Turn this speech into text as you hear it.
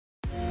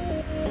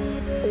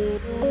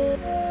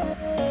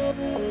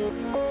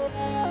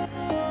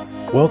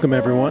Welcome,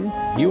 everyone.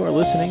 You are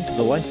listening to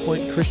the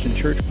LifePoint Christian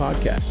Church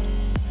podcast.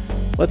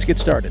 Let's get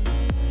started.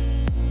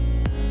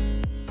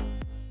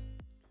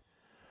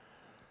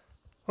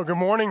 Well, good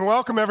morning.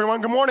 Welcome, everyone.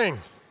 Good morning.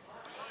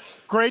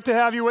 Great to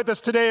have you with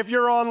us today. If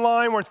you're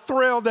online, we're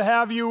thrilled to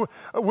have you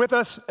with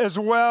us as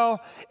well.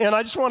 And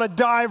I just want to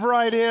dive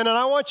right in. And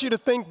I want you to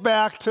think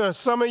back to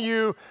some of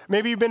you,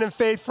 maybe you've been in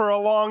faith for a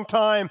long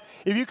time.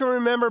 If you can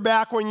remember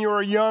back when you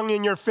were young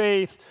in your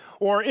faith,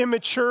 or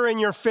immature in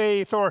your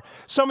faith, or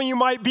some of you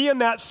might be in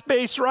that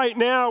space right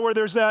now where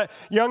there's that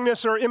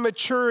youngness or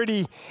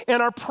immaturity.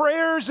 And our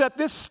prayers at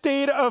this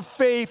state of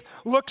faith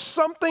look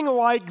something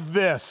like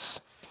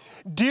this.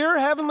 Dear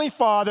Heavenly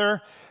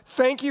Father,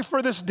 thank you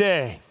for this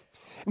day.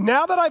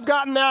 Now that I've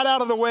gotten that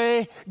out of the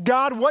way,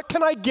 God, what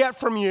can I get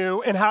from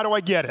you and how do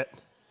I get it?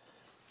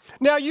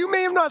 Now, you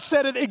may have not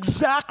said it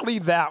exactly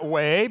that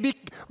way,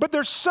 but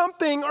there's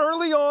something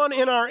early on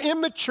in our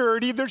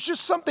immaturity, there's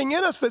just something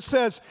in us that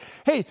says,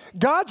 hey,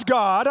 God's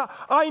God,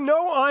 I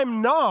know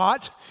I'm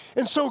not,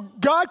 and so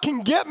God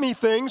can get me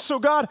things, so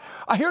God,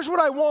 here's what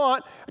I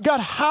want.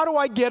 God, how do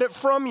I get it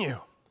from you?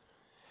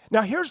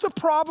 Now, here's the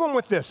problem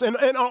with this, and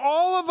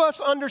all of us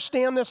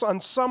understand this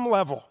on some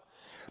level,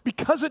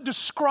 because it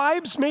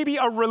describes maybe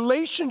a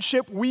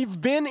relationship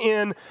we've been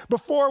in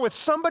before with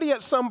somebody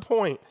at some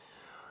point.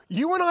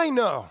 You and I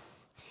know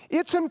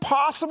it's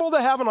impossible to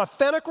have an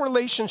authentic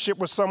relationship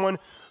with someone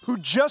who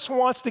just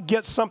wants to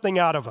get something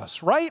out of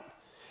us, right?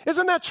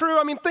 Isn't that true?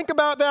 I mean, think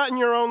about that in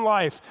your own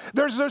life.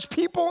 There's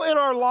people in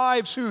our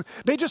lives who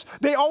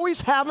they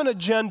always have an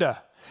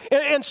agenda.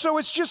 And so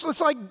it's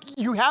like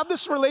you have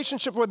this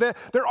relationship with it.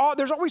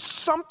 There's always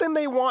something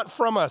they want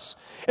from us.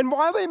 And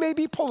while they may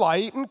be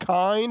polite and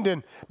kind,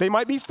 and they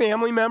might be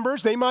family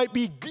members, they might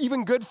be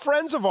even good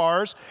friends of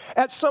ours,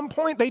 at some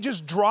point they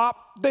just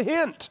drop the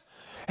hint.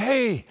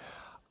 Hey,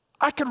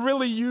 I could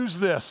really use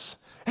this.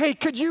 Hey,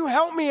 could you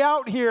help me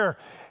out here?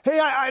 Hey,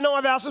 I know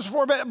I've asked this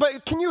before,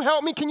 but can you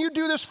help me? Can you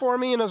do this for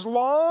me? And as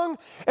long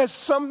as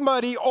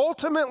somebody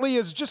ultimately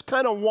is just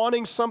kind of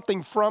wanting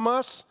something from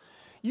us,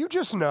 you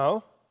just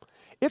know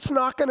it's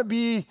not going to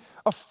be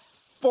a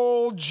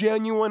full,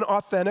 genuine,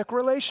 authentic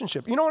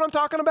relationship. You know what I'm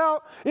talking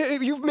about?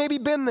 You've maybe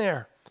been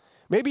there.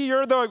 Maybe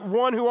you're the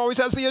one who always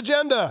has the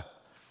agenda.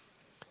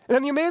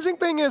 And the amazing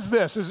thing is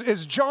this,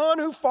 is John,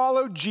 who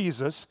followed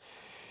Jesus,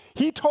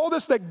 he told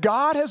us that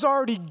God has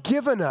already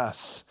given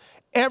us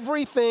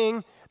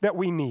everything that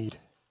we need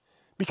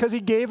because he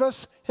gave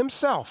us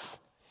himself.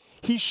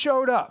 He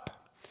showed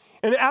up.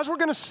 And as we're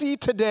going to see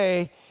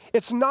today,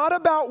 it's not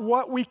about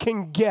what we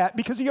can get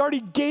because he already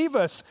gave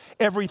us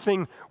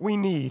everything we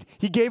need.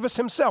 He gave us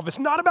himself. It's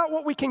not about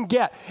what we can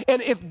get.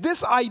 And if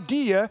this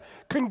idea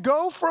can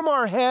go from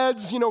our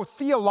heads,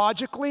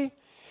 theologically,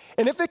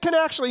 and if it can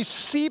actually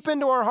seep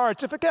into our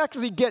hearts, if it can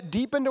actually get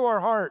deep into our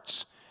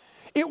hearts,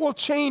 it will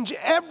change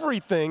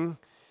everything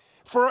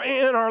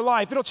in our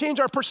life. It'll change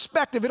our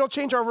perspective. It'll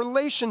change our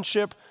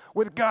relationship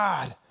with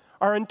God.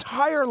 Our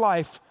entire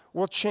life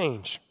will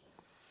change.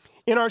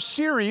 In our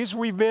series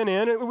we've been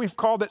in, we've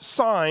called it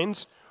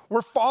Signs.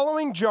 We're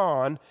following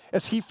John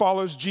as he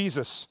follows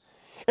Jesus.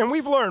 And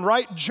we've learned,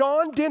 right?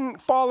 John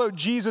didn't follow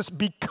Jesus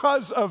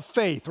because of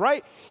faith,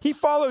 right? He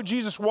followed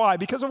Jesus. Why?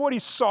 Because of what he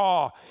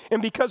saw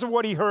and because of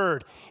what he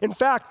heard. In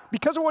fact,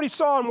 because of what he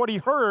saw and what he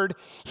heard,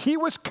 he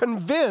was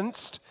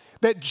convinced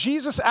that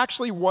Jesus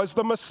actually was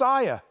the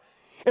Messiah.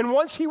 And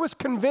once he was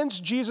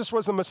convinced Jesus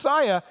was the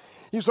Messiah,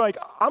 he was like,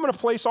 I'm going to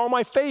place all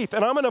my faith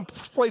and I'm going to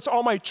place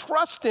all my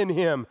trust in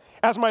him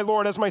as my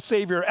Lord, as my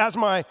Savior, as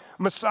my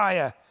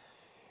Messiah.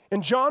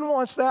 And John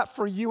wants that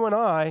for you and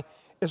I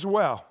as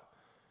well.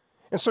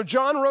 And so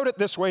John wrote it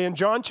this way in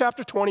John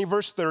chapter 20,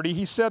 verse 30.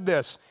 He said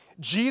this,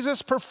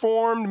 Jesus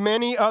performed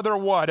many other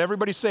what?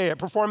 Everybody say it.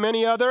 Performed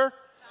many other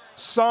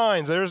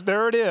signs.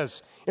 There it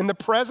is. In the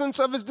presence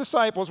of his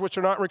disciples, which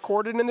are not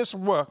recorded in this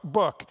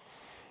book.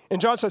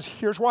 And John says,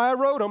 here's why I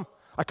wrote them.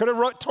 I could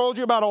have told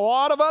you about a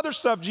lot of other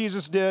stuff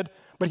Jesus did,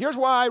 but here's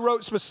why I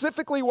wrote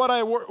specifically what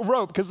I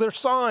wrote, because they're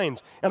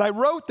signs. And I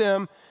wrote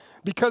them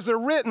because they're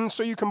written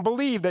so you can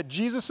believe that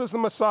Jesus is the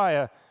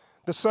Messiah,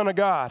 the Son of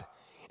God.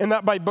 And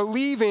that by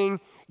believing,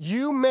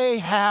 you may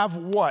have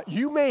what?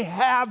 You may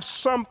have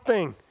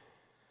something.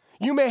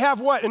 You may have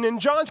what? And in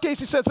John's case,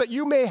 he says that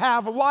you may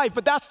have life,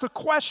 but that's the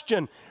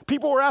question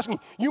people were asking.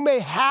 You may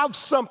have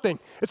something.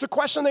 It's a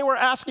question they were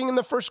asking in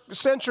the first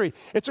century.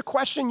 It's a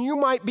question you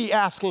might be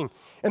asking.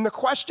 And the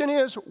question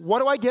is, what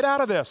do I get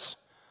out of this?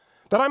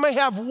 That I may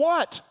have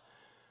what?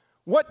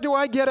 What do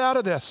I get out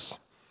of this?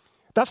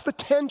 That's the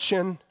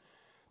tension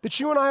that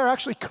you and I are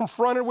actually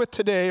confronted with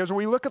today as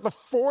we look at the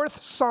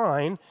fourth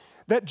sign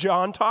that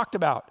John talked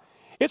about.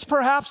 It's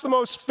perhaps the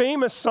most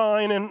famous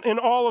sign in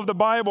all of the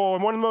Bible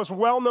and one of the most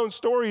well-known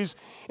stories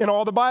in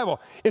all the Bible.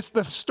 It's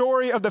the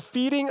story of the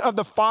feeding of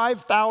the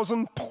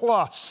 5,000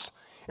 plus.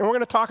 And we're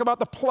going to talk about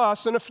the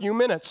plus in a few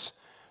minutes.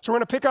 So we're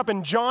going to pick up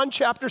in John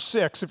chapter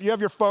 6. If you have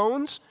your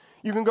phones,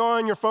 You can go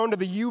on your phone to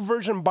the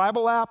YouVersion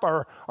Bible app.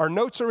 Our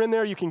notes are in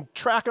there. You can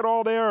track it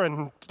all there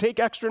and take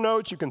extra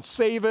notes. You can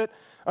save it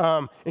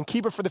and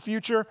keep it for the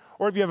future.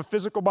 Or if you have a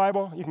physical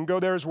Bible, you can go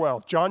there as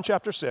well. John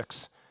chapter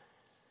 6.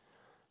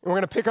 And we're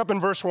going to pick up in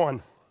verse 1.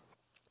 It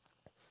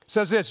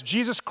says this,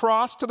 Jesus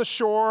crossed to the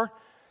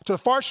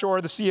far shore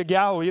of the Sea of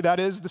Galilee, that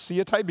is the Sea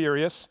of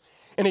Tiberias,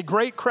 and a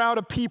great crowd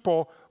of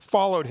people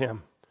followed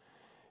him.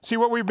 See,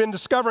 what we've been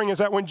discovering is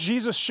that when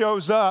Jesus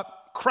shows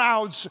up,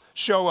 crowds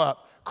show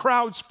up.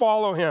 Crowds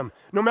follow him.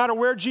 No matter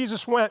where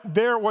Jesus went,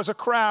 there was a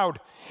crowd.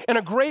 And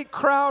a great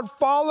crowd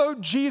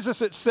followed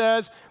Jesus, it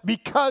says,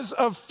 because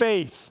of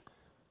faith.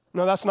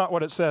 No, that's not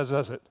what it says,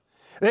 is it?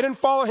 They didn't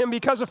follow him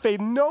because of faith.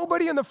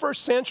 Nobody in the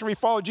first century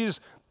followed Jesus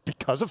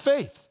because of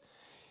faith.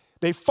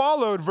 They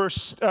followed,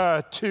 verse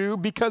 2,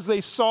 because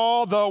they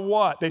saw the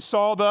what? They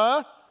saw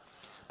the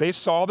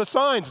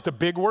signs. It's a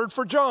big word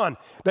for John,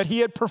 that he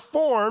had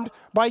performed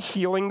by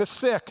healing the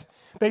sick.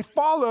 They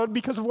followed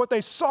because of what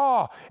they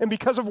saw and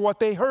because of what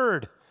they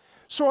heard.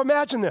 So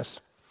imagine this.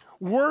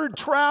 Word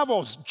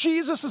travels.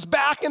 Jesus is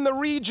back in the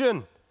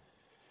region.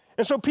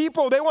 And so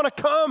people, they want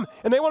to come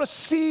and they want to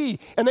see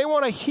and they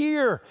want to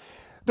hear.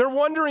 They're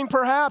wondering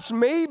perhaps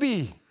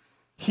maybe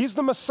he's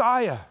the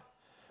Messiah.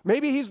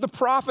 Maybe he's the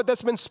prophet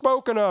that's been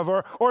spoken of,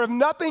 or if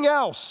nothing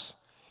else,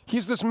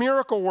 he's this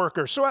miracle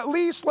worker. So at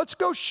least let's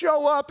go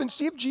show up and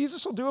see if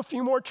Jesus will do a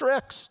few more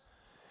tricks.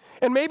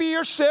 And maybe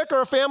you're sick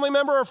or a family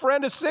member or a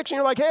friend is sick and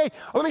you're like, hey,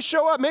 let me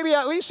show up. Maybe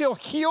at least he'll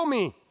heal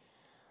me.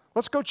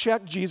 Let's go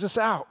check Jesus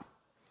out.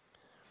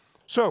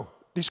 So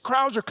these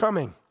crowds are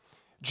coming.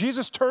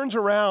 Jesus turns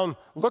around,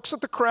 looks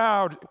at the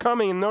crowd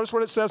coming, and notice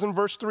what it says in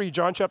verse 3,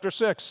 John chapter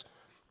 6.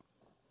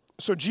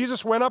 So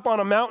Jesus went up on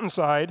a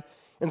mountainside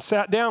and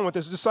sat down with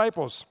his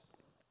disciples.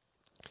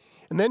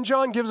 And then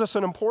John gives us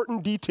an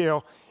important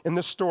detail in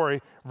this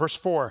story, verse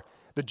 4.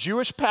 The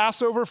Jewish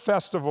Passover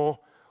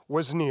festival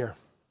was near.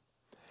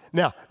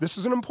 Now, this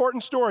is an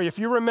important story. If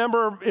you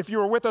remember, if you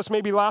were with us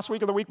maybe last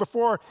week or the week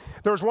before,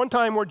 there was one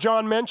time where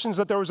John mentions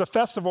that there was a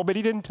festival, but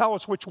he didn't tell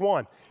us which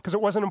one because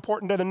it wasn't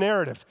important to the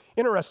narrative.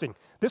 Interesting.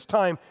 This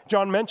time,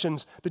 John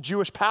mentions the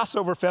Jewish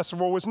Passover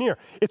festival was near.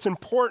 It's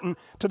important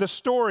to the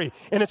story,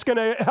 and it's going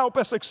to help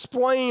us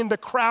explain the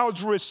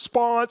crowd's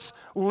response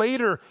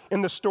later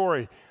in the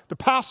story. The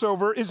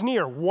Passover is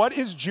near. What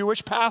is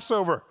Jewish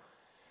Passover?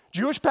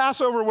 Jewish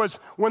Passover was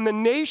when the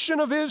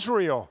nation of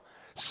Israel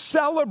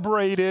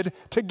celebrated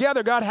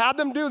together. God had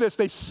them do this.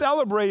 They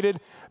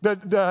celebrated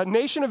the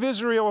nation of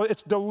Israel,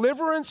 its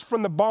deliverance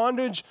from the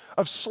bondage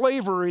of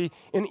slavery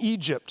in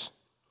Egypt.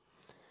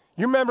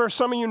 You remember,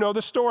 some of you know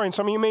the story, and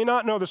some of you may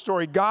not know the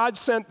story. God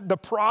sent the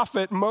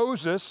prophet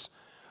Moses,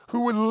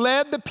 who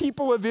led the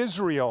people of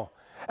Israel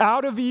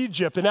out of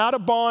Egypt and out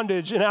of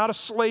bondage and out of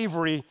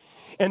slavery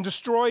and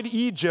destroyed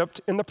Egypt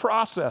in the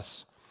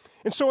process.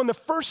 And so in the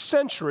first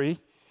century,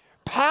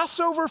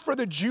 Passover for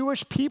the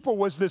Jewish people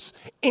was this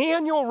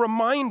annual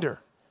reminder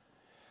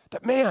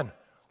that, man,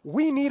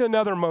 we need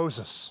another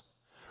Moses.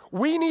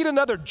 We need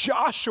another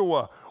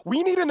Joshua.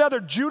 We need another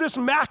Judas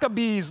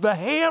Maccabees, the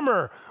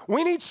hammer.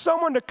 We need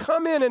someone to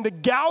come in and to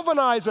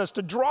galvanize us,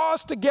 to draw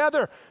us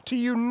together, to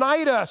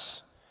unite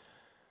us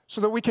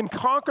so that we can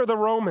conquer the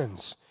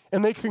Romans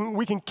and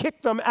we can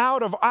kick them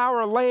out of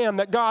our land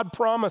that God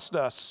promised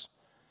us.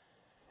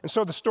 And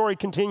so the story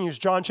continues,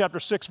 John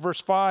chapter 6,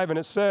 verse 5, and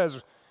it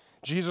says,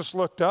 Jesus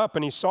looked up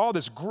and he saw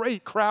this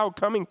great crowd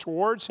coming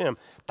towards him.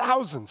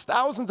 Thousands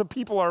of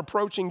people are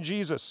approaching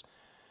Jesus.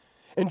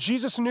 And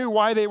Jesus knew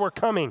why they were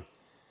coming.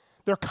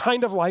 They're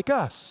kind of like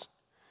us.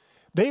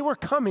 They were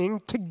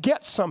coming to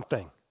get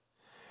something.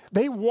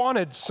 They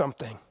wanted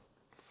something.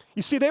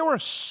 You see, they were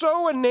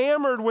so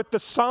enamored with the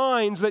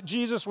signs that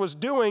Jesus was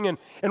doing and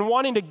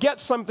wanting to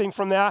get something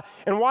from that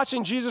and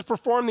watching Jesus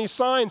perform these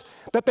signs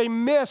that they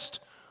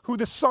missed who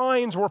the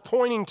signs were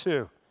pointing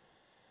to.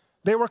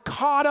 They were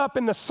caught up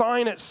in the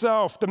sign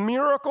itself, the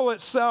miracle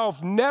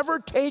itself, never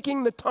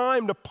taking the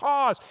time to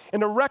pause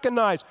and to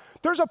recognize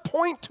there's a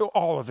point to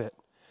all of it.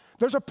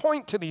 There's a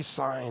point to these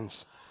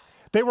signs.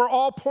 They were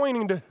all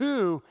pointing to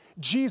who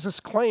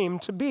Jesus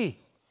claimed to be.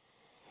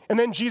 And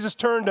then Jesus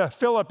turned to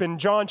Philip in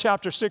John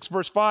chapter 6,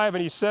 verse 5,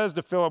 and he says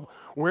to Philip,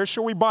 where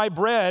shall we buy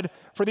bread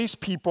for these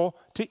people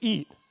to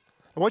eat?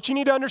 And what you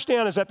need to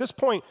understand is at this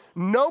point,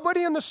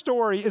 nobody in the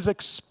story is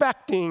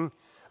expecting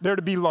there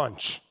to be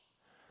lunch.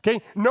 Okay,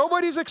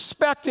 nobody's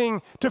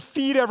expecting to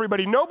feed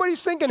everybody.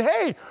 Nobody's thinking,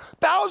 hey,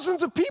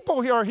 thousands of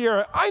people are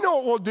here. I know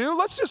what we'll do.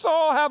 Let's just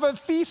all have a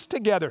feast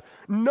together.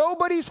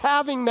 Nobody's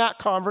having that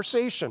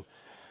conversation.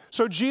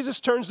 So Jesus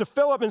turns to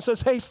Philip and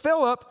says, hey,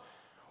 Philip,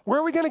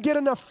 where are we going to get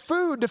enough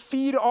food to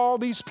feed all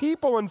these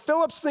people? And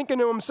Philip's thinking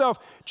to himself,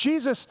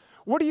 Jesus,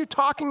 what are you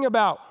talking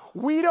about?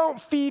 We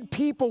don't feed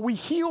people, we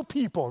heal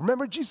people.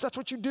 Remember, Jesus, that's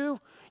what you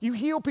do? You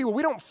heal people.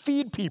 We don't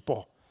feed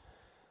people.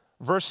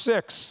 Verse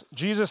 6,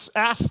 Jesus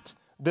asked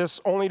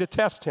this only to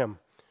test him,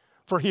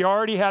 for he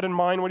already had in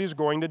mind what he was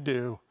going to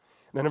do.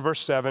 And then in verse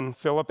 7,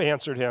 Philip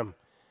answered him,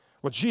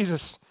 well,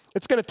 Jesus,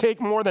 it's going to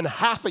take more than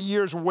half a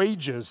year's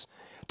wages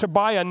to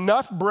buy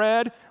enough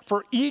bread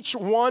for each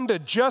one to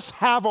just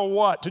have a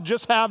what? To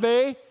just have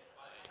a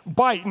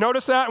bite.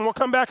 Notice that, and we'll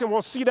come back and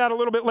we'll see that a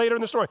little bit later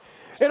in the story.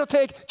 It'll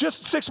take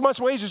just 6 months'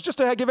 wages just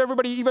to give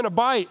everybody even a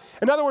bite.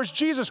 In other words,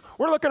 Jesus,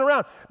 we're looking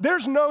around.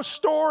 There's no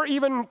store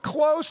even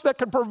close that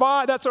can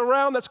provide, that's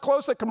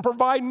close that can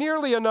provide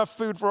nearly enough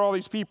food for all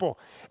these people.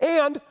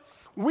 And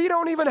we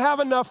don't even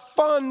have enough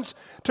funds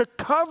to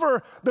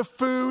cover the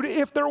food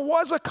if there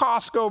was a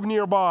Costco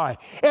nearby.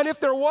 And if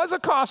there was a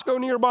Costco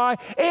nearby,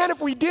 and if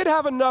we did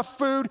have enough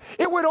food,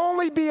 it would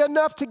only be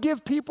enough to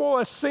give people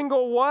a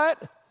single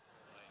what?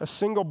 A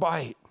single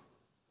bite.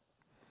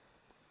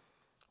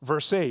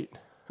 Verse 8,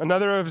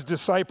 another of his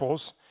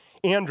disciples,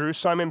 Andrew,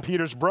 Simon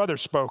Peter's brother,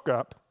 spoke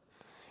up.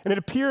 And it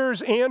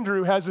appears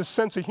Andrew has this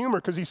sense of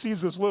humor because he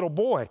sees this little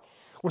boy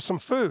with some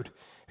food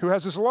who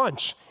has his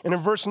lunch. And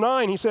in verse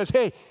 9, he says,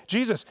 hey,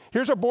 Jesus,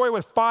 here's a boy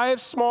with 5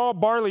 small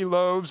barley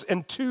loaves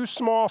and 2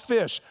 small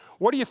fish.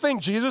 What do you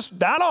think, Jesus?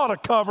 That ought to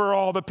cover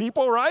all the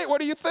people, right? What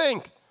do you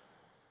think?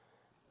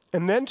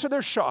 And then to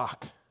their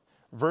shock,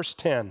 verse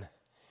 10,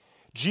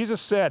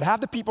 Jesus said, have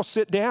the people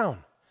sit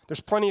down. There's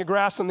plenty of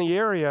grass in the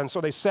area, and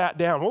so they sat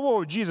down.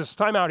 Whoa, Jesus,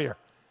 time out here.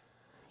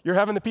 You're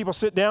having the people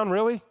sit down,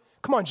 really?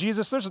 Come on,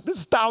 Jesus, this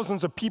is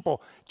thousands of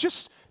people.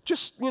 Just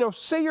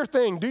say your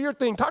thing, do your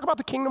thing, talk about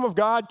the kingdom of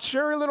God,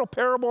 share a little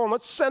parable, and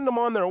let's send them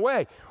on their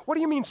way. What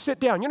do you mean sit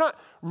down? You're not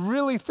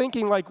really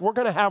thinking like we're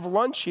going to have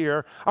lunch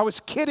here. I was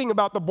kidding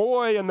about the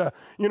boy and the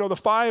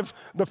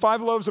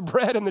 5 loaves of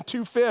bread and the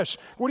 2 fish.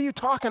 What are you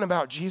talking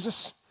about,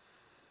 Jesus?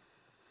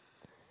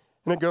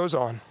 And it goes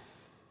on.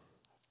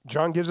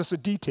 John gives us a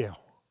detail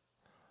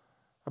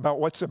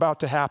about what's about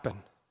to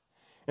happen.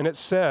 And it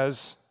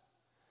says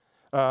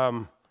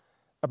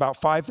about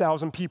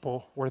 5,000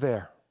 people were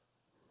there.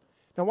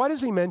 Now, why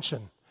does he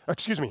mention,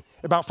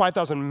 about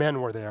 5,000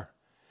 men were there.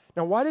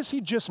 Now, why does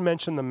he just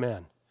mention the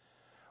men?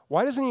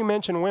 Why doesn't he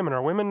mention women?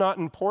 Are women not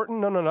important?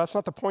 No, that's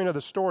not the point of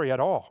the story at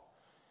all.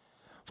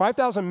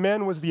 5,000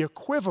 men was the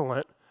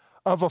equivalent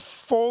of a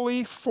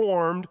fully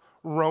formed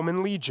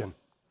Roman legion.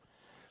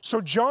 So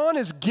John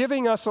is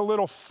giving us a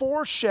little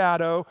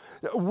foreshadow,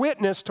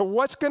 witness to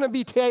what's going to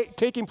be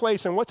taking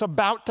place and what's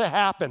about to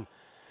happen.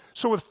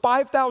 So with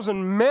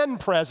 5,000 men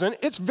present,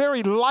 it's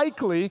very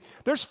likely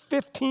there's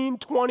 15,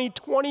 20,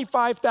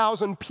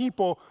 25,000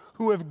 people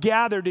who have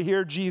gathered to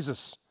hear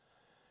Jesus.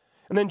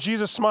 And then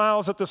Jesus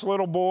smiles at this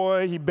little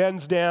boy. He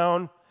bends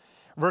down,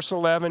 verse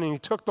 11, and he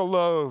took the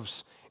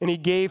loaves and he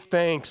gave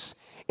thanks.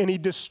 And he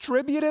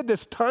distributed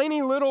this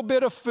tiny little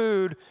bit of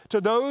food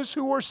to those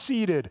who were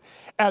seated,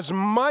 as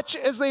much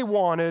as they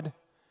wanted,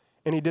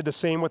 and he did the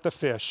same with the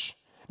fish.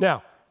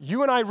 Now,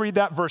 you and I read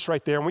that verse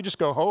right there, and we just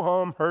go,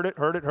 ho-hum, heard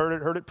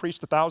it,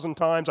 preached 1,000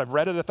 times, I've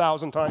read it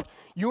 1,000 times.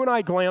 You and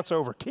I glance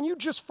over. Can you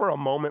just for a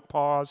moment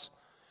pause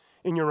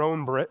in your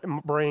own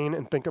brain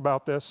and think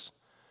about this?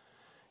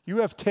 You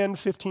have 10,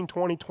 15,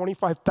 20,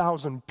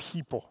 25,000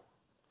 people.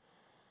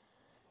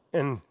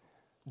 And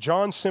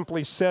John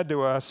simply said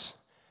to us,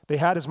 they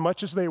had as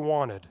much as they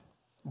wanted,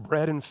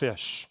 bread and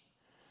fish.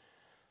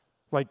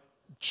 Like,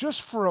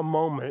 just for a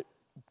moment,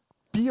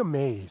 be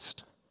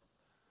amazed.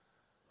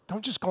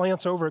 Don't just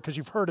glance over it because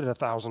you've heard it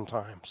 1,000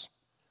 times.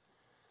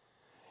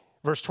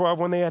 Verse 12,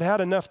 when they had had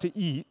enough to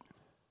eat,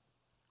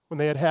 when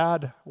they had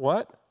had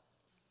what?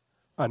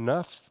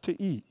 Enough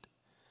to eat.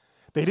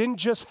 They didn't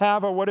just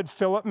have what did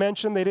Philip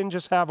mention? They didn't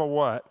just have a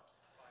what?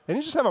 They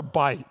didn't just have a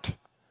bite.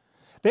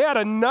 They had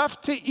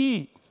enough to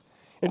eat.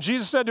 And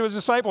Jesus said to his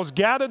disciples,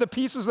 gather the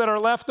pieces that are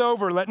left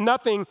over, let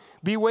nothing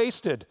be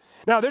wasted.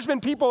 Now, there's been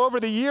people over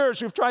the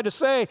years who've tried to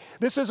say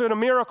this isn't a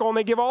miracle, and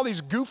they give all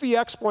these goofy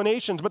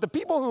explanations. But the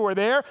people who were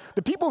there,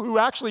 the people who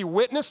actually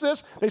witnessed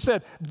this, they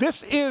said,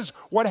 this is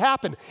what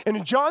happened.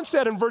 And John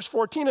said in verse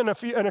 14, and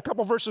a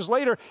couple verses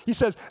later, he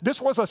says,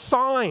 this was a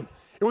sign.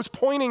 It was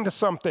pointing to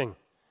something.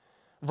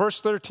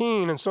 Verse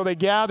 13, and so they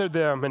gathered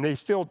them, and they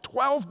filled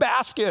 12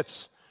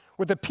 baskets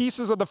with the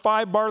pieces of the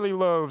 5 barley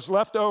loaves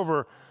left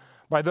over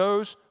by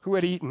those who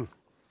had eaten.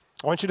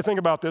 I want you to think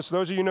about this.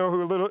 Those of you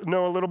who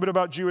know a little bit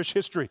about Jewish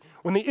history.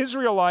 When the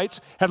Israelites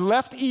had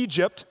left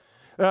Egypt,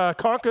 God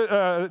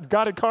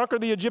had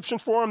conquered the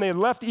Egyptians for them. They had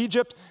left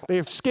Egypt. They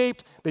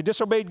escaped. They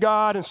disobeyed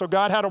God, and so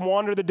God had them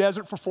wander the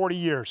desert for 40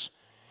 years.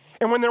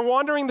 And when they're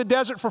wandering the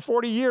desert for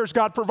 40 years,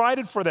 God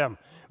provided for them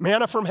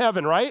manna from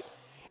heaven, right?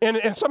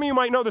 And some of you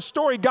might know the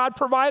story. God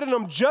provided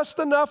them just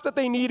enough that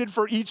they needed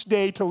for each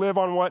day to live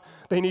on what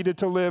they needed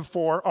to live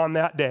for on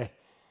that day.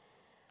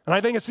 And I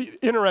think it's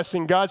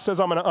interesting. God says,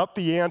 I'm going to up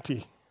the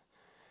ante.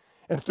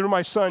 And through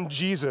my son,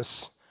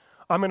 Jesus,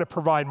 I'm going to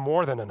provide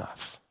more than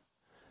enough.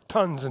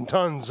 Tons and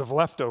tons of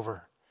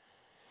leftover.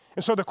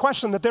 And so the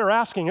question that they're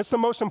asking, it's the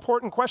most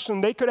important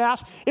question they could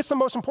ask. It's the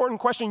most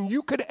important question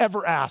you could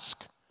ever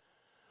ask.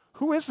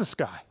 Who is this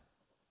guy?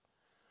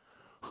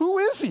 Who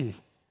is he?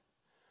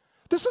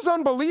 This is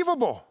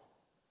unbelievable.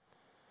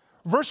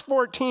 Verse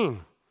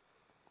 14.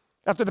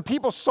 After the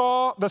people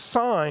saw the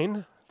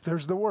sign,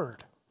 there's the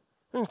word.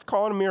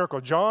 Call it a miracle.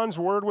 John's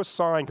word was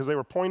sign because they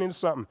were pointing to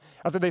something.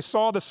 After they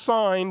saw the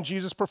sign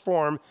Jesus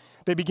performed,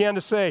 they began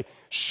to say,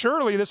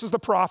 surely this is the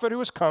prophet who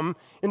has come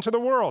into the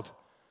world.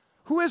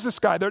 Who is this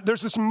guy?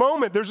 There's this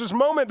moment.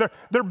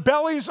 Their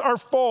bellies are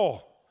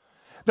full.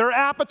 Their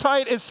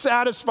appetite is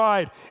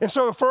satisfied. And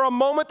so for a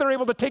moment, they're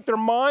able to take their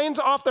minds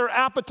off their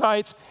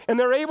appetites and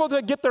they're able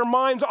to get their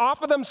minds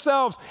off of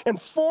themselves. And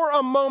for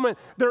a moment,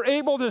 they're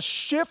able to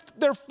shift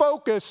their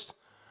focus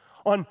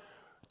on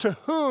to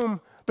whom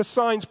the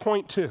signs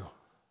point to.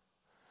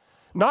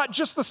 Not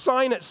just the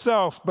sign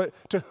itself, but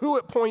to who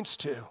it points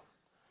to.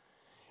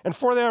 And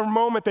for that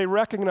moment, they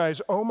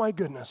recognize, oh my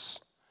goodness,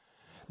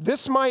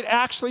 this might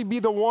actually be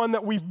the one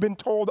that we've been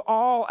told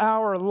all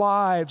our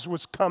lives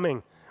was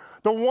coming.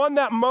 The one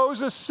that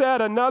Moses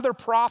said another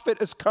prophet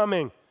is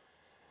coming.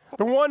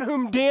 The one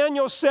whom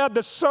Daniel said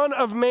the Son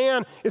of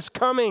Man is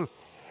coming.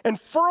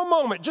 And for a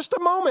moment, just a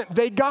moment,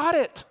 they got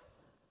it.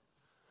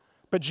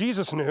 But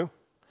Jesus knew.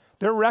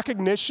 Their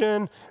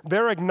recognition,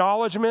 their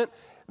acknowledgement,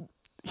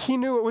 he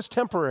knew it was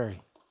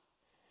temporary.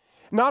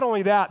 Not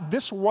only that,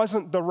 this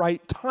wasn't the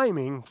right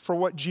timing for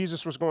what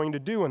Jesus was going to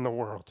do in the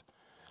world.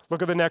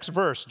 Look at the next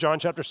verse, John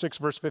chapter 6,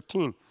 verse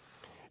 15.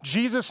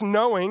 Jesus,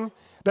 knowing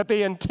that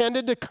they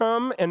intended to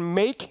come and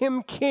make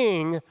him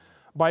king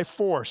by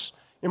force.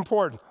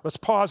 Important. Let's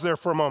pause there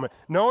for a moment.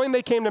 Knowing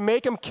they came to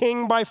make him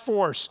king by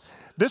force.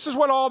 This is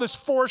what all this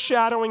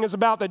foreshadowing is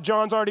about that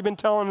John's already been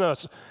telling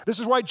us. This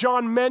is why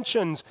John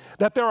mentions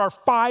that there are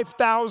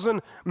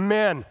 5,000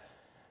 men.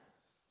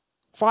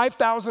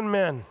 5,000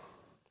 men.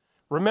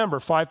 Remember,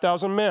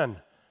 5,000 men,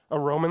 a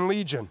Roman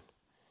legion.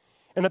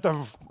 And that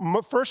the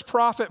first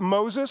prophet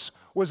Moses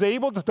was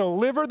able to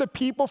deliver the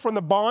people from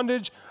the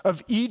bondage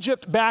of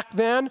Egypt back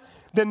then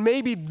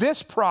maybe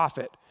this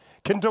prophet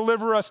can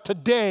deliver us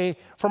today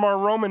from our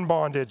Roman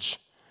bondage.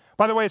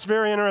 By the way, it's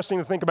very interesting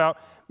to think about.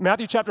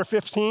 Matthew chapter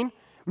 15,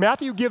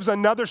 Matthew gives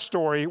another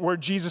story where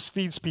Jesus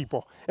feeds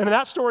people. And in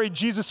that story,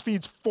 Jesus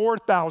feeds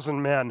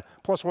 4,000 men,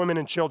 plus women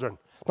and children.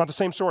 Not the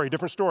same story,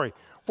 different story.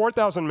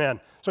 4,000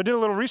 men. So I did a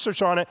little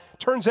research on it.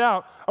 Turns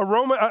out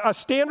a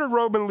standard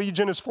Roman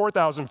legion is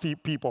 4,000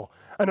 people.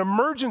 An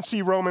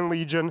emergency Roman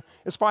legion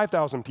is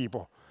 5,000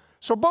 people.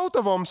 So both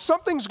of them,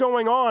 something's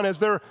going on as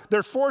they're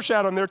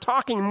foreshadowing. They're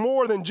talking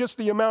more than just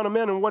the amount of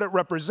men and what it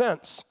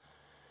represents.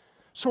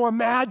 So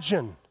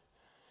imagine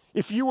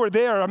if you were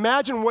there.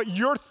 Imagine what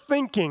you're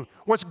thinking,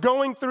 what's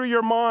going through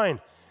your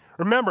mind.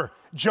 Remember,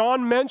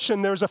 John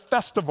mentioned there's a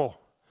festival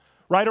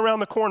right around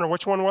the corner.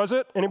 Which one was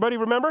it? Anybody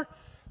remember?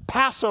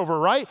 Passover,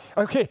 right?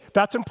 Okay,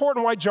 that's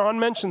important why John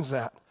mentions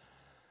that.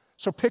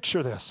 So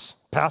picture this.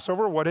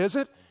 Passover, what is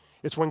it?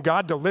 It's when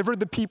God delivered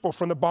the people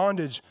from the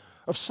bondage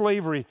of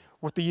slavery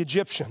with the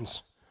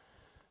Egyptians.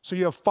 So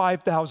you have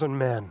 5,000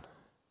 men,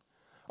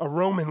 a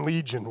Roman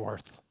legion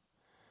worth.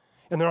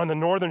 And they're on the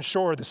northern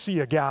shore of the Sea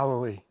of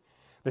Galilee.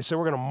 They say,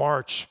 we're going to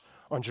march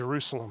on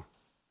Jerusalem.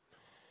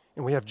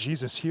 And we have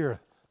Jesus here,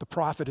 the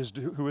prophet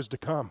who is to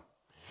come.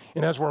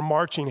 And as we're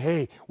marching,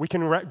 hey, we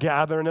can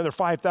gather another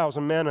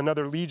 5,000 men,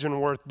 another legion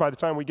worth by the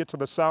time we get to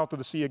the south of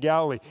the Sea of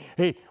Galilee.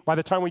 Hey, by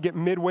the time we get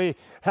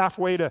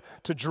halfway to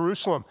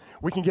Jerusalem,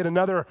 we can get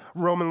another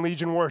Roman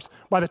legion worth.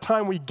 By the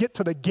time we get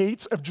to the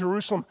gates of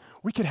Jerusalem,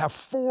 we could have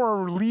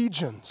 4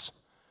 legions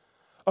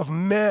of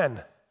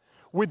men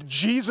with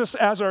Jesus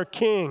as our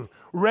king,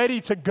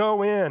 ready to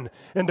go in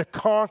and to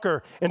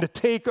conquer and to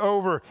take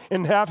over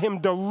and have him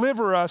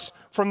deliver us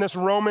from this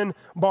Roman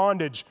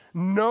bondage.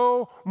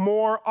 No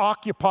more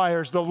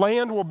occupiers. The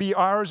land will be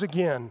ours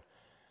again.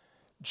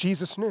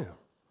 Jesus knew.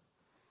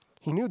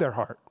 He knew their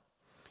heart.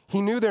 He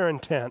knew their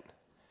intent.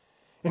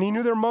 And he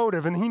knew their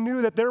motive. And he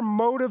knew that their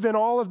motive in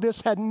all of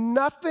this had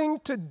nothing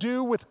to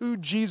do with who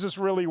Jesus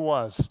really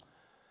was.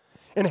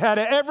 And had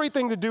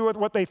everything to do with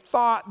what they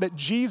thought that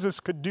Jesus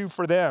could do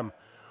for them,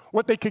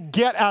 what they could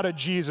get out of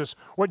Jesus,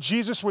 what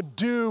Jesus would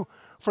do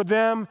for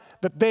them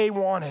that they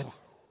wanted.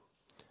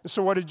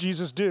 So what did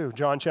Jesus do?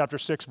 John chapter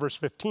 6, verse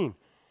 15.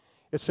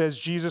 It says,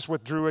 Jesus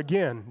withdrew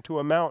again to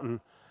a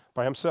mountain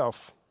by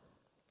himself.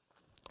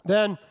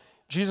 Then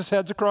Jesus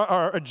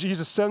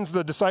sends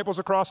the disciples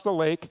across the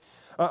lake.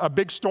 A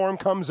big storm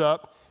comes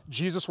up.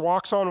 Jesus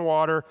walks on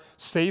water,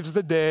 saves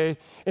the day,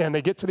 and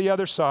they get to the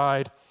other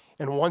side.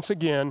 And once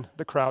again,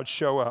 the crowds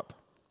show up.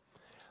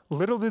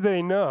 Little do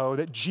they know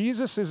that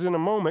Jesus is in a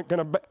moment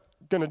going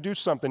to do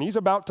something. He's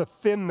about to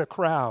thin the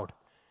crowd.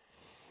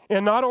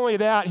 And not only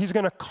that, he's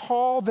going to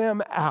call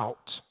them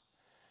out.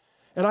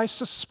 And I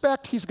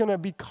suspect he's going to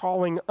be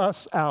calling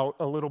us out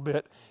a little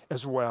bit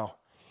as well.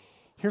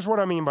 Here's what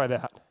I mean by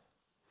that.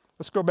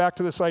 Let's go back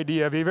to this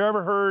idea. Have you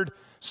ever heard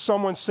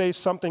someone say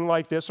something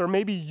like this? Or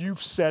maybe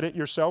you've said it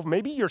yourself.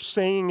 Maybe you're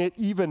saying it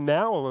even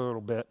now a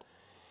little bit.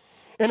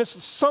 And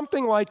it's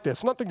something like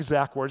this, not the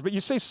exact words, but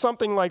you say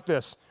something like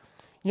this.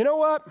 You know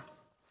what?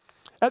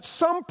 At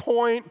some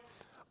point,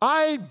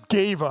 I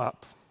gave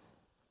up.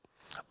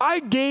 I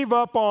gave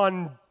up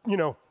on,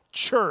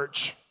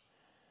 church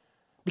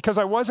because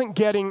I wasn't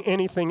getting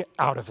anything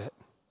out of it.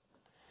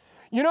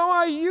 You know,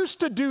 I used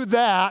to do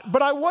that,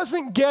 but I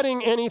wasn't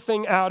getting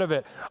anything out of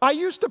it. I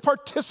used to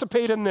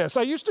participate in this.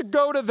 I used to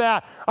go to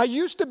that. I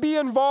used to be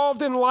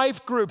involved in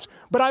life groups,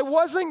 but I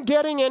wasn't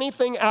getting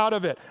anything out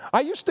of it.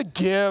 I used to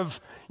give.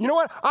 You know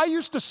what? I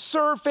used to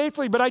serve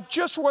faithfully, but I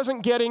just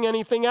wasn't getting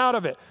anything out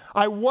of it.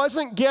 I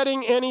wasn't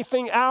getting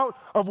anything out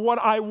of what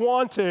I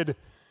wanted.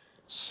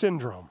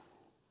 Syndrome.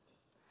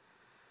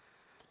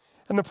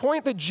 And the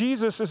point that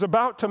Jesus is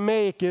about to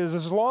make is,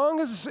 as long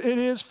as it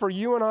is for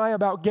you and I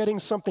about getting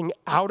something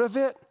out of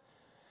it,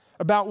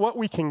 about what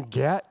we can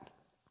get,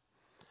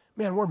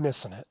 man, we're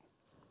missing it.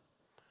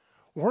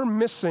 We're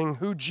missing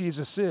who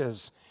Jesus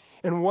is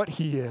and what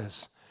he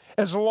is.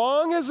 As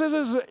long as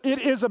it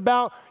is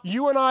about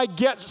you and I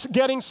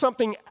getting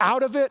something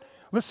out of it,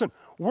 listen,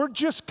 we're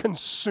just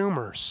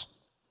consumers.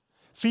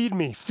 Feed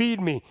me,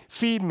 feed me,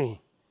 feed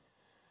me.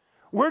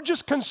 We're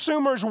just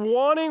consumers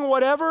wanting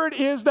whatever it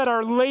is that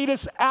our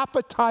latest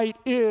appetite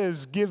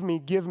is. Give me,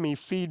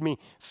 feed me,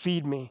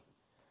 feed me.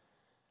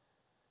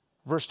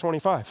 Verse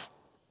 25.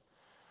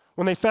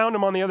 When they found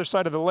him on the other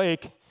side of the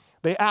lake,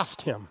 they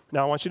asked him.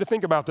 Now I want you to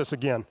think about this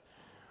again.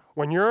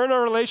 When you're in a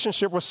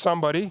relationship with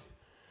somebody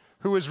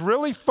who is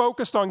really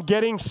focused on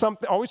getting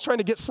something, always trying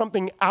to get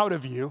something out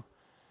of you,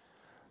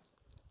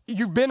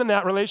 you've been in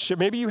that relationship.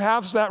 Maybe you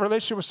have that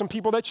relationship with some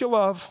people that you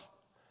love,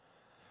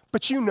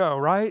 but you know,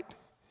 right?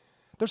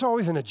 There's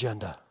always an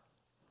agenda.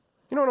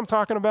 You know what I'm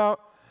talking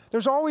about?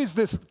 There's always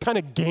this kind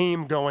of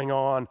game going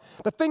on.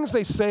 The things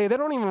they say, they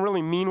don't even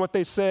really mean what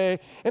they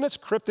say, and it's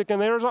cryptic,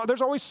 and there's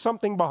always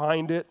something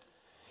behind it.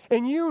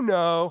 And you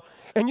know,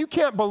 and you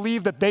can't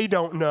believe that they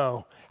don't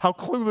know how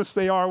clueless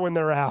they are when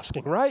they're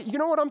asking, right? You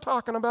know what I'm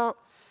talking about?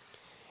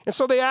 And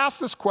so they ask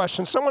this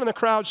question. Someone in the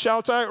crowd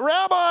shouts out,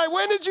 "Rabbi,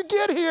 when did you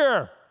get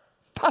here?"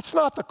 That's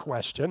not the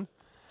question.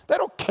 They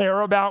don't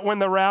care about when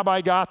the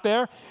rabbi got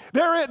there.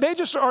 They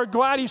just are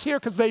glad he's here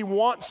because they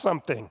want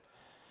something.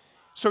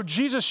 So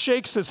Jesus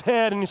shakes his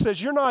head and he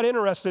says, "You're not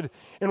interested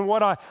in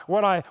when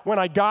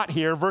I got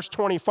here." Verse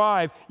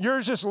 25,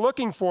 "You're just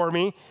looking for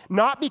me,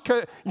 not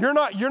because you're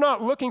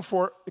not looking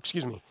for,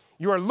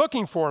 you are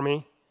looking for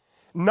me,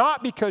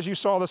 not because you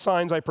saw the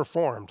signs I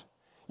performed."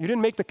 You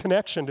didn't make the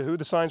connection to who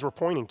the signs were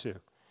pointing to.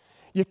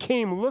 You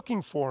came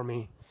looking for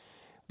me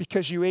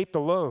because you ate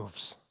the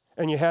loaves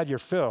and you had your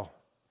fill.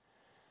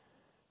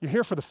 You're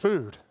here for the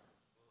food.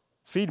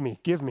 Feed me,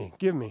 give me,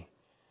 give me.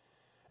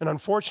 And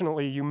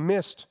unfortunately, you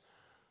missed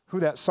who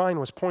that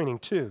sign was pointing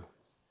to.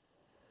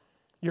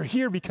 You're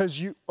here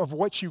because of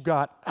what you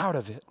got out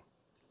of it.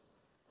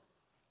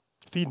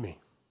 Feed me.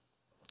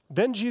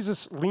 Then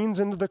Jesus leans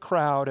into the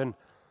crowd, and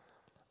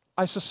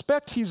I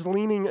suspect he's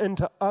leaning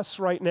into us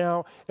right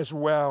now as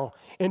well.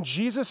 And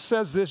Jesus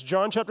says this,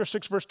 John chapter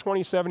 6, verse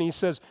 27, he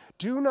says,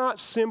 "Do not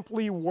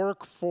simply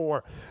work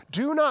for,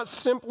 do not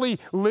simply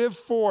live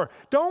for.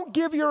 Don't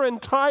give your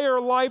entire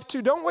life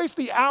to, don't waste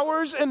the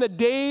hours and the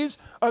days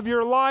of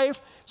your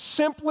life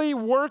simply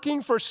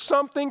working for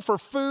something, for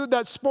food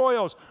that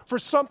spoils, for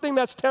something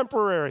that's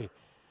temporary.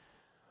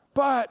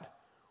 But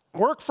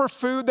work for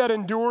food that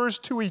endures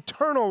to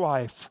eternal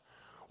life,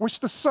 which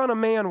the Son of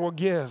Man will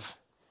give."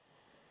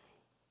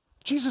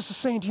 Jesus is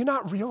saying, do you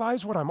not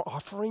realize what I'm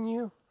offering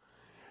you?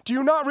 Do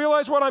you not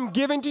realize what I'm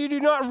giving to you? Do you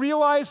not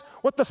realize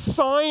what the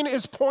sign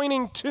is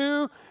pointing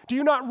to? Do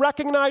you not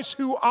recognize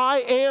who I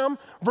am?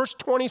 Verse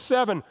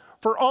 27,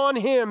 "For on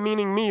him,"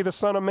 meaning me, the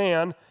Son of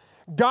Man,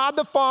 "God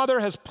the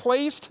Father has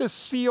placed his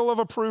seal of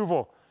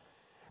approval."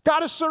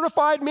 God has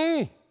certified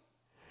me.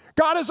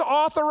 God has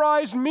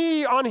authorized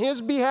me on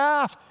his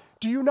behalf.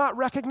 Do you not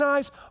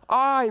recognize?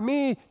 I,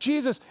 me,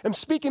 Jesus, am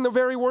speaking the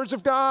very words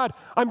of God.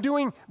 I'm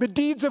doing the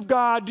deeds of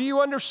God. Do you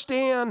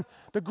understand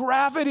the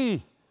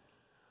gravity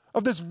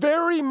of this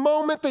very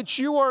moment that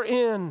you are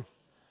in?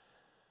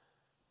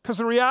 Because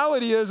the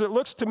reality is, it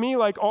looks to me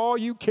like all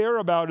you care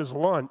about is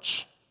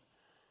lunch,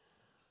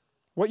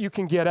 what you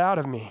can get out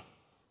of me.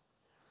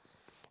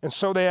 And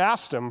so they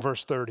asked him,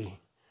 verse 30,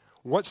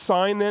 "What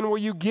sign then will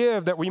you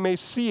give that we may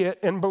see it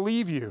and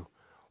believe you?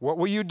 What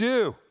will you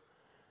do?"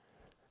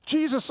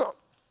 Jesus,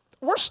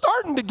 we're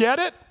starting to get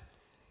it.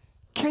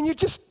 Can you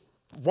just,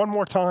 one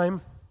more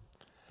time?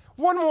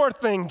 One more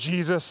thing,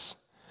 Jesus.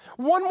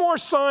 One more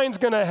sign's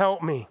going to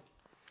help me.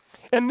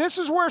 And this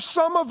is where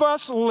some of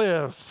us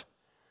live.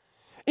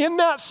 In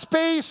that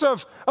space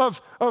of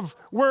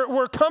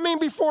we're coming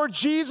before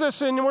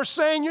Jesus and we're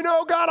saying, you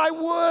know, God, I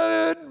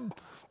would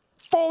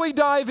fully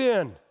dive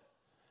in.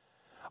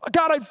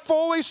 God, I'd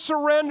fully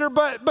surrender,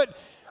 but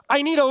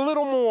I need a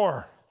little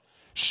more.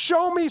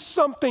 Show me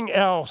something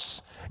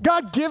else.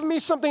 God, give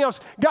me something else.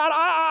 God,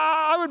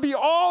 I would be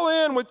all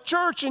in with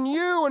church and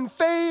you and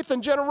faith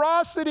and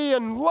generosity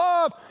and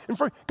love. And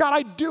God,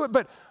 I do it,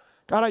 but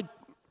God,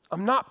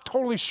 I'm not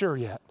totally sure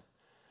yet.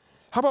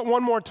 How about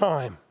one more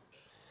time?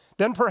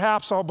 Then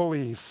perhaps I'll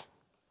believe.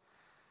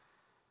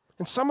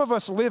 And some of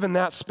us live in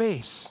that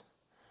space.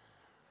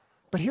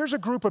 But here's a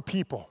group of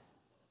people,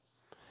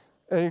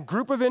 a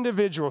group of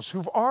individuals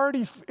who've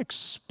already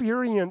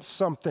experienced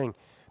something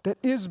that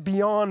is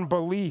beyond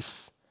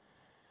belief.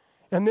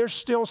 And they're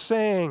still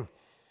saying,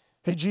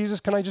 Hey, Jesus,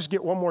 can I just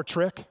get one more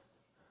trick?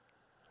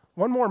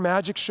 One more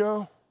magic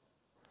show?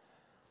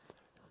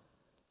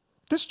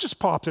 This just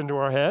popped into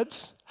our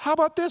heads. How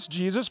about this,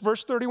 Jesus?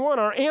 Verse 31,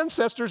 our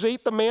ancestors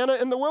ate the manna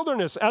in the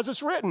wilderness, as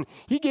it's written.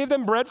 He gave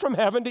them bread from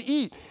heaven to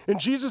eat. And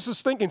Jesus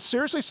is thinking,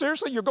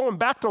 seriously, you're going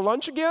back to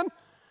lunch again?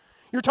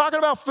 You're talking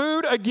about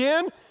food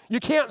again? You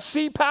can't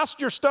see past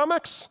your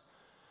stomachs?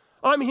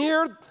 I'm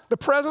here, the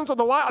presence of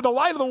the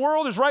light of the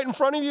world is right in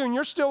front of you, and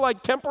you're still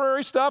like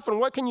temporary stuff, and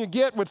what can you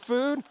get with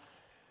food?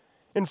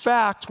 In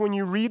fact, when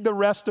you read the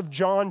rest of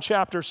John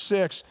chapter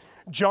 6,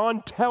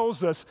 John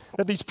tells us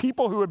that these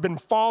people who had been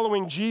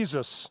following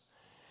Jesus,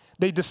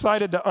 they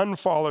decided to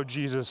unfollow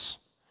Jesus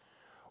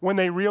when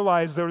they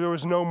realized there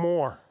was no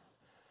more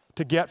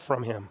to get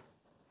from him.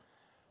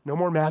 No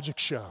more magic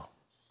show.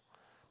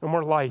 No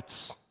more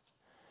lights.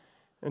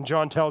 And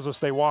John tells us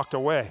they walked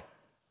away.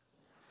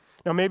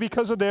 Now, maybe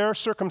because of their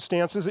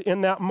circumstances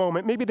in that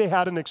moment, maybe they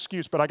had an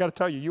excuse, but I got to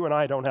tell you, you and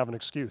I don't have an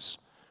excuse.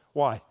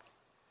 Why?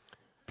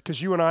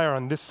 Because you and I are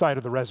on this side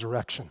of the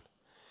resurrection.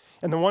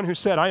 And the one who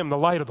said, I am the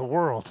light of the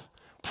world,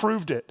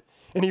 proved it.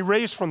 And he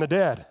raised from the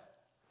dead.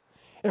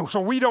 And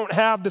so we don't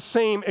have the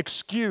same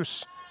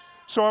excuse.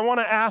 So I want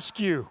to ask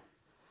you,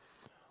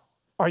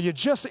 are you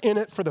just in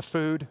it for the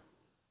food?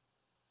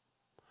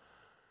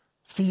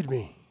 Feed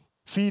me,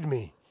 feed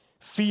me,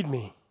 feed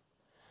me.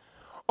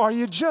 Are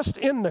you just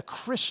in the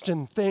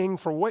Christian thing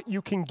for what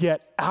you can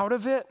get out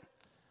of it?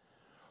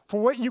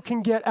 For what you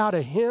can get out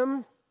of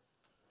him?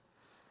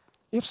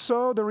 If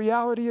so, the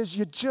reality is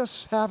you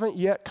just haven't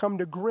yet come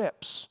to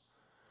grips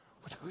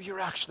with who you're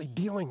actually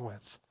dealing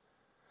with.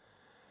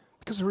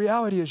 Because the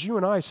reality is you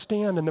and I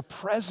stand in the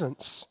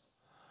presence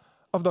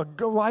of the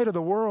light of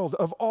the world,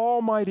 of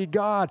Almighty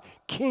God,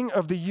 King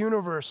of the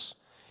universe.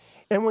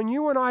 And when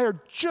you and I are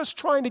just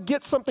trying to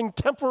get something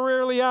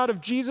temporarily out of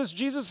Jesus,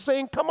 Jesus is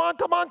saying, come on,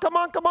 come on, come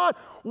on, come on.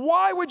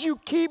 Why would you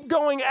keep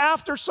going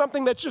after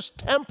something that's just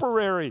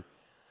temporary?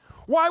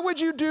 Why would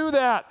you do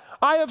that?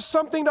 I have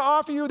something to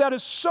offer you that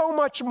is so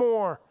much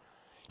more.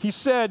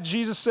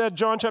 Jesus said,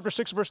 John chapter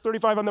 6, verse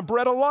 35, I'm the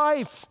bread of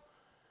life.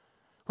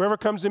 Whoever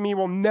comes to me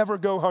will never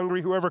go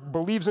hungry. Whoever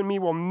believes in me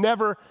will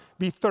never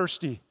be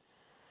thirsty.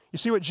 You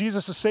see what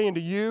Jesus is saying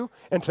to you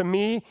and to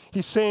me?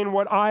 He's saying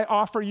what I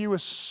offer you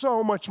is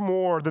so much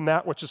more than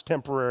that which is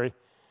temporary.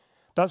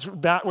 That's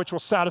that which will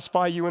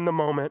satisfy you in the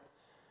moment.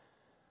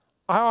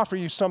 I offer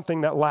you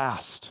something that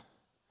lasts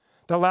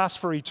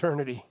for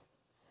eternity.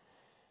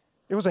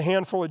 It was a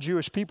handful of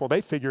Jewish people.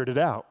 They figured it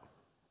out.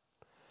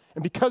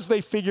 And because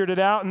they figured it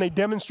out and they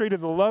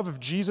demonstrated the love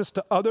of Jesus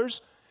to others,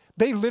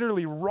 they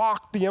literally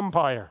rocked the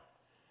empire.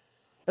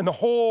 And the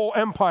whole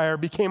empire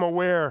became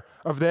aware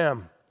of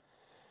them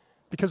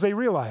because they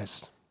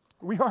realized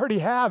we already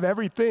have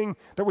everything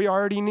that we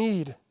already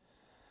need.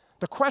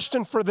 The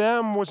question for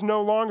them was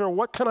no longer,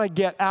 what can I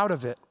get out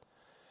of it?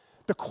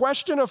 The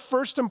question of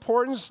first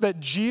importance that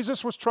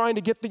Jesus was trying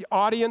to get the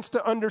audience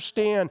to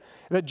understand,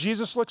 that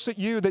Jesus looks at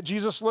you, that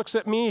Jesus looks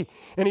at me,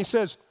 and he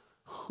says,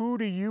 who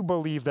do you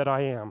believe that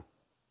I am?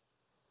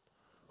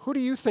 Who do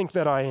you think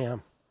that I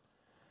am?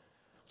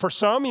 For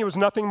some, he was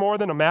nothing more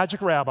than a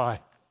magic rabbi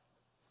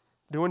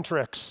doing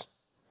tricks.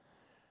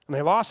 And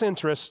they lost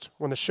interest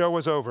when the show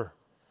was over.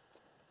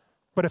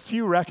 But a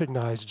few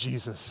recognized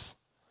Jesus.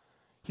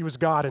 He was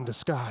God in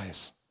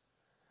disguise.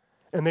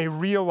 And they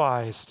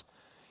realized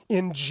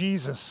in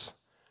Jesus,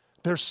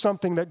 there's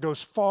something that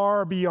goes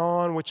far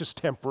beyond which is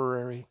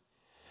temporary.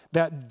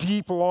 That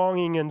deep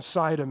longing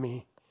inside of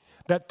me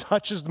that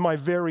touches my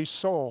very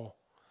soul,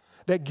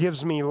 that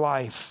gives me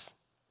life.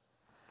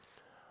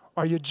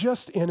 Are you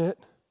just in it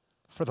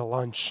for the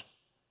lunch?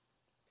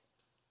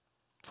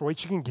 For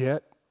what you can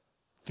get?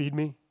 Feed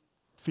me,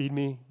 give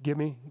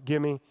me,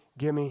 give me,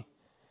 give me.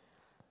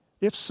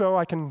 If so,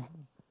 I can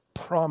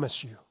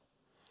promise you,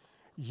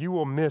 you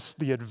will miss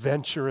the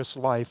adventurous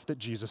life that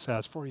Jesus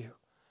has for you.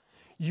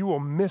 You will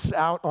miss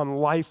out on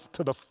life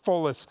to the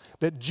fullest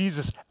that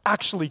Jesus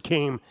actually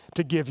came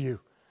to give you.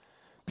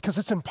 Because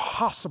it's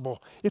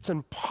impossible. It's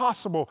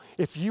impossible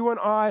if you and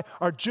I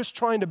are just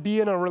trying to be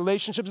in a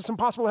relationship. It's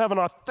impossible to have an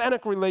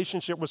authentic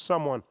relationship with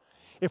someone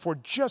if we're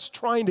just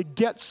trying to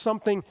get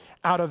something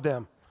out of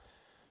them.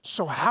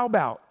 So how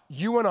about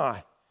you and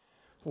I,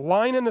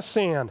 line in the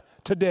sand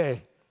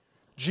today,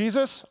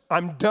 Jesus,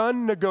 I'm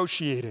done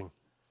negotiating.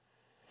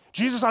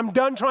 Jesus, I'm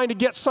done trying to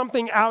get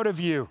something out of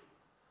you.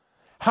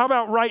 How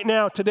about right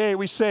now, today,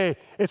 we say,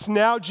 it's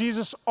now,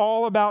 Jesus,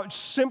 all about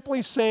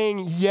simply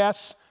saying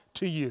yes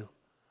to you.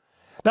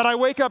 That I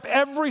wake up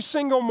every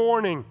single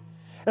morning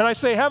and I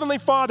say, Heavenly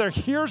Father,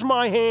 here's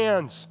my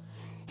hands,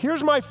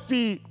 here's my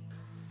feet,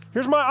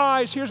 here's my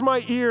eyes, here's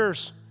my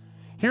ears,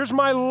 here's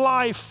my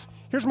life,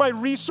 here's my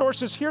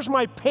resources, here's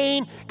my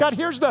pain. God,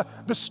 here's the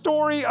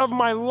story of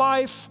my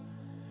life.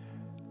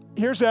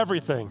 Here's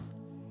everything.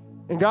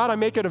 And God, I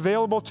make it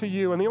available to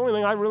you. And the only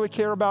thing I really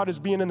care about is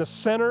being in the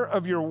center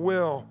of your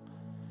will.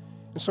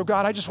 And so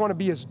God, I just want to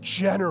be as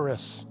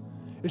generous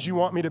as you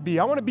want me to be.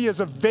 I want to be as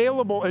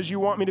available as you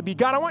want me to be.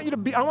 God, I want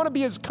to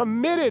be as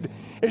committed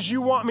as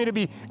you want me to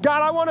be.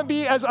 God, I want to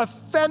be as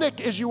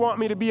authentic as you want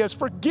me to be, as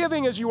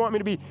forgiving as you want me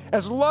to be,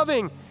 as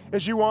loving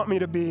as you want me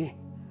to be.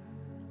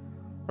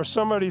 Or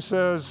somebody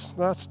says,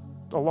 that's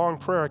a long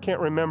prayer. I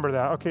can't remember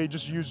that. Okay,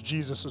 just use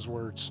Jesus'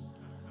 words.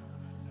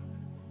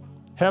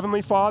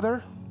 Heavenly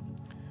Father,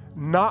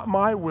 not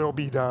my will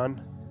be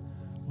done,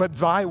 but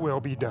thy will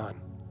be done.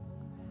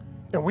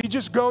 And we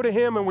just go to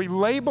him and we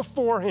lay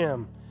before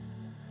him.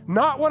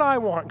 Not what I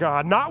want,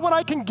 God. Not what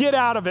I can get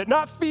out of it.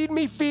 Not feed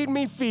me, feed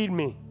me, feed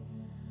me.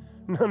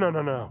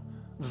 No.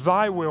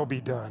 Thy will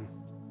be done.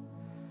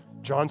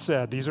 John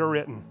said, these are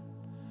written,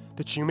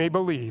 that you may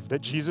believe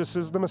that Jesus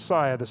is the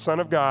Messiah, the Son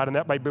of God, and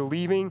that by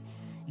believing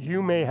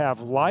you may have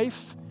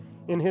life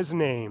in his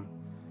name.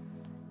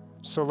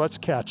 So let's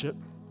catch it.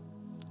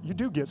 You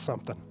do get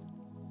something.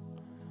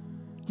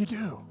 You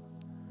do.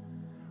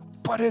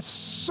 But it's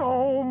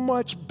so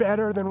much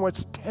better than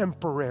what's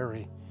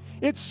temporary.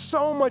 It's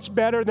so much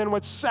better than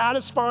what's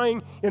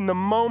satisfying in the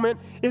moment.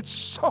 It's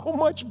so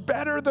much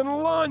better than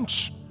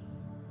lunch.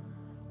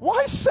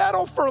 Why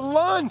settle for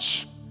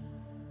lunch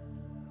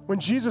when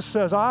Jesus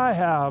says, I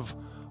have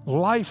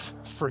life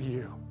for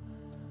you?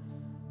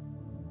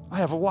 I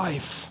have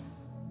life.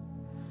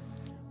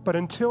 But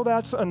until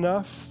that's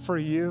enough for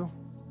you,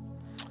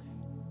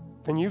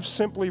 then you've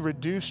simply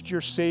reduced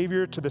your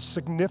Savior to the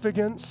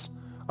significance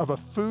of a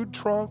food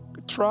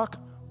truck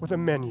with a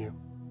menu.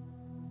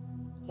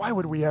 Why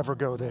would we ever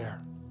go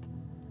there?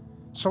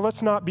 So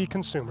let's not be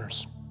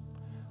consumers.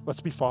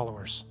 Let's be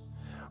followers.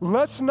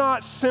 Let's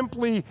not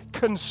simply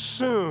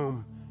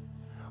consume.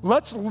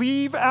 Let's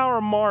leave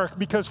our mark,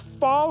 because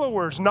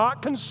followers,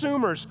 not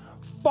consumers,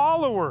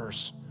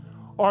 followers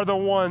are the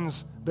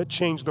ones that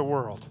change the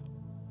world.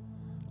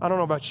 I don't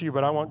know about you,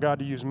 but I want God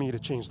to use me to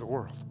change the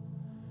world.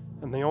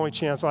 And the only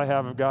chance I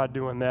have of God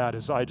doing that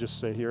is I just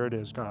say, here it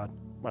is, God.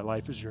 My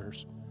life is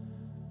yours.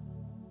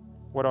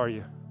 What are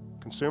you?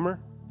 Consumer?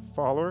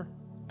 Follower?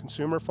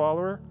 Consumer?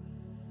 Follower?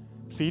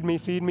 Feed me,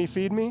 feed me,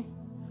 feed me?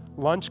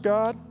 Lunch,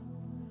 God?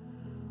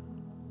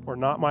 Or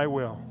not my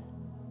will,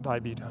 thy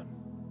be done.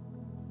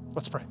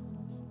 Let's pray.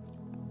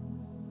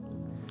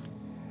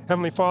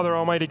 Heavenly Father,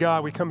 Almighty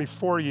God, we come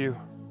before you,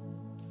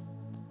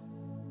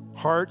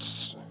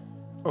 hearts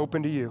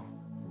open to you.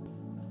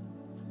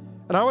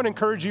 And I want to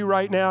encourage you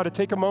right now to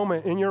take a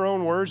moment in your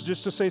own words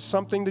just to say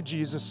something to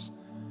Jesus.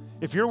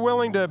 If you're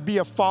willing to be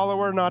a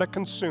follower, not a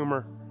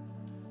consumer,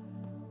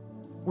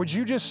 would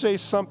you just say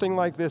something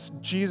like this?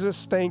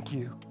 Jesus, thank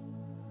you.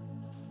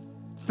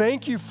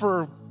 Thank you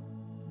for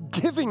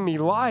giving me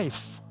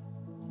life.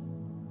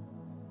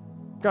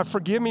 God,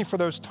 forgive me for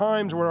those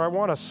times where I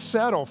want to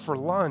settle for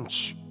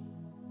lunch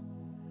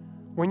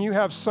when you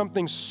have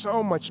something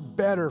so much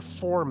better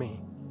for me.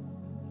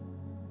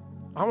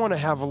 I want to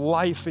have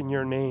life in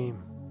your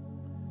name.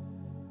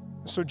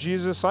 So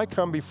Jesus, I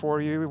come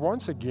before you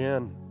once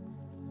again,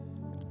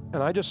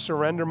 and I just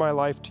surrender my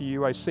life to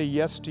you. I say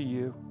yes to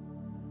you.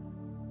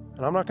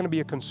 And I'm not going to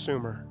be a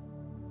consumer.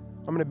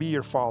 I'm going to be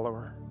your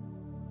follower.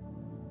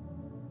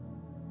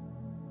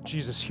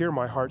 Jesus, hear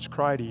my heart's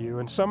cry to you.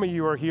 And some of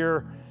you are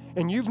here,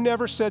 and you've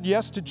never said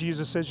yes to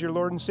Jesus as your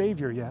Lord and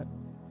Savior yet.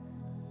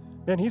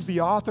 And he's the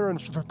author and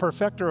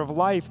perfecter of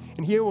life,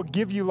 and he will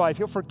give you life.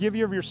 He'll forgive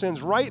you of your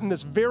sins right in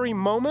this very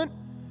moment,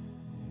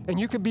 and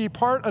you could be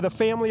part of the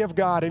family of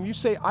God. And you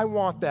say, I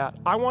want that.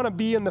 I want to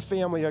be in the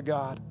family of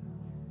God.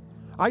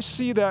 I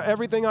see that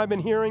everything I've been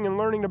hearing and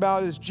learning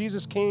about is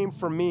Jesus came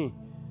for me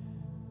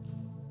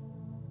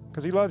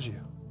because he loves you.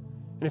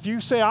 And if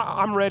you say,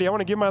 I'm ready, I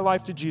want to give my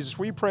life to Jesus,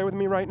 will you pray with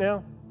me right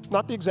now? It's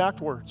not the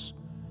exact words,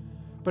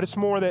 but it's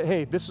more that,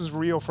 hey, this is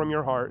real from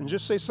your heart. And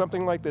just say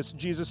something like this: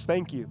 Jesus,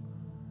 thank you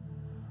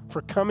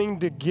for coming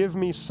to give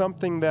me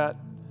something that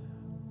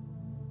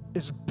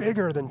is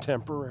bigger than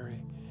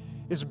temporary,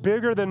 is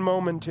bigger than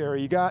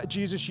momentary.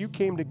 Jesus, you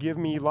came to give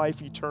me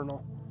life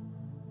eternal.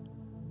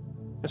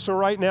 And so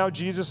right now,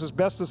 Jesus, as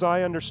best as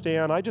I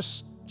understand, I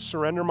just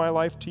surrender my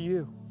life to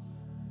you.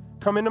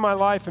 Come into my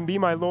life and be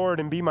my Lord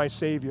and be my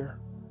Savior.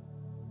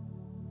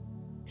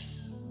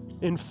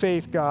 In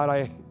faith, God,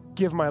 I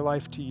give my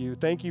life to you.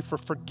 Thank you for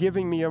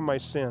forgiving me of my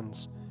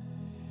sins,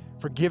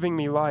 for giving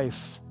me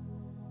life,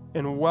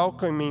 and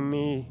welcoming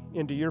me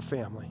into your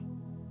family.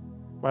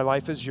 My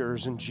life is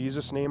yours. In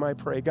Jesus' name I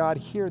pray. God,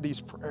 hear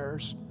these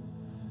prayers,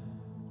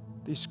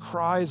 these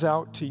cries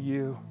out to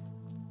you.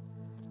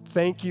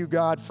 Thank you,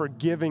 God, for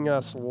giving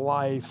us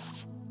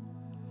life.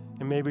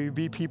 And may we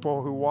be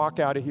people who walk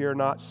out of here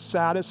not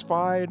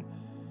satisfied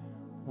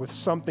with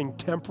something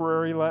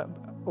temporary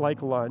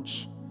like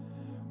lunch,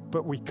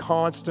 but we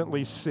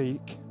constantly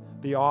seek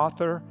the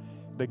author,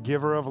 the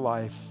giver of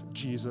life,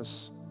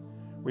 Jesus.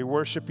 We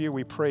worship you,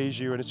 we praise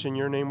you, and it's in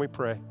your name we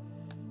pray.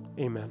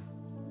 Amen.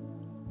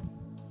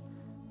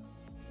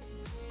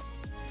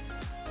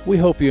 We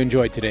hope you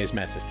enjoyed today's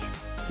message.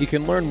 You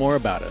can learn more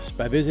about us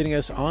by visiting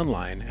us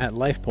online at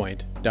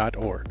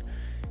lifepoint.org.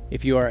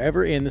 If you are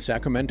ever in the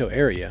Sacramento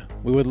area,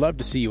 we would love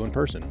to see you in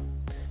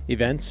person.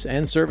 Events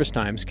and service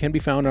times can be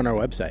found on our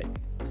website.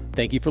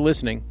 Thank you for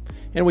listening,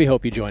 and we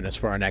hope you join us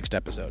for our next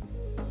episode.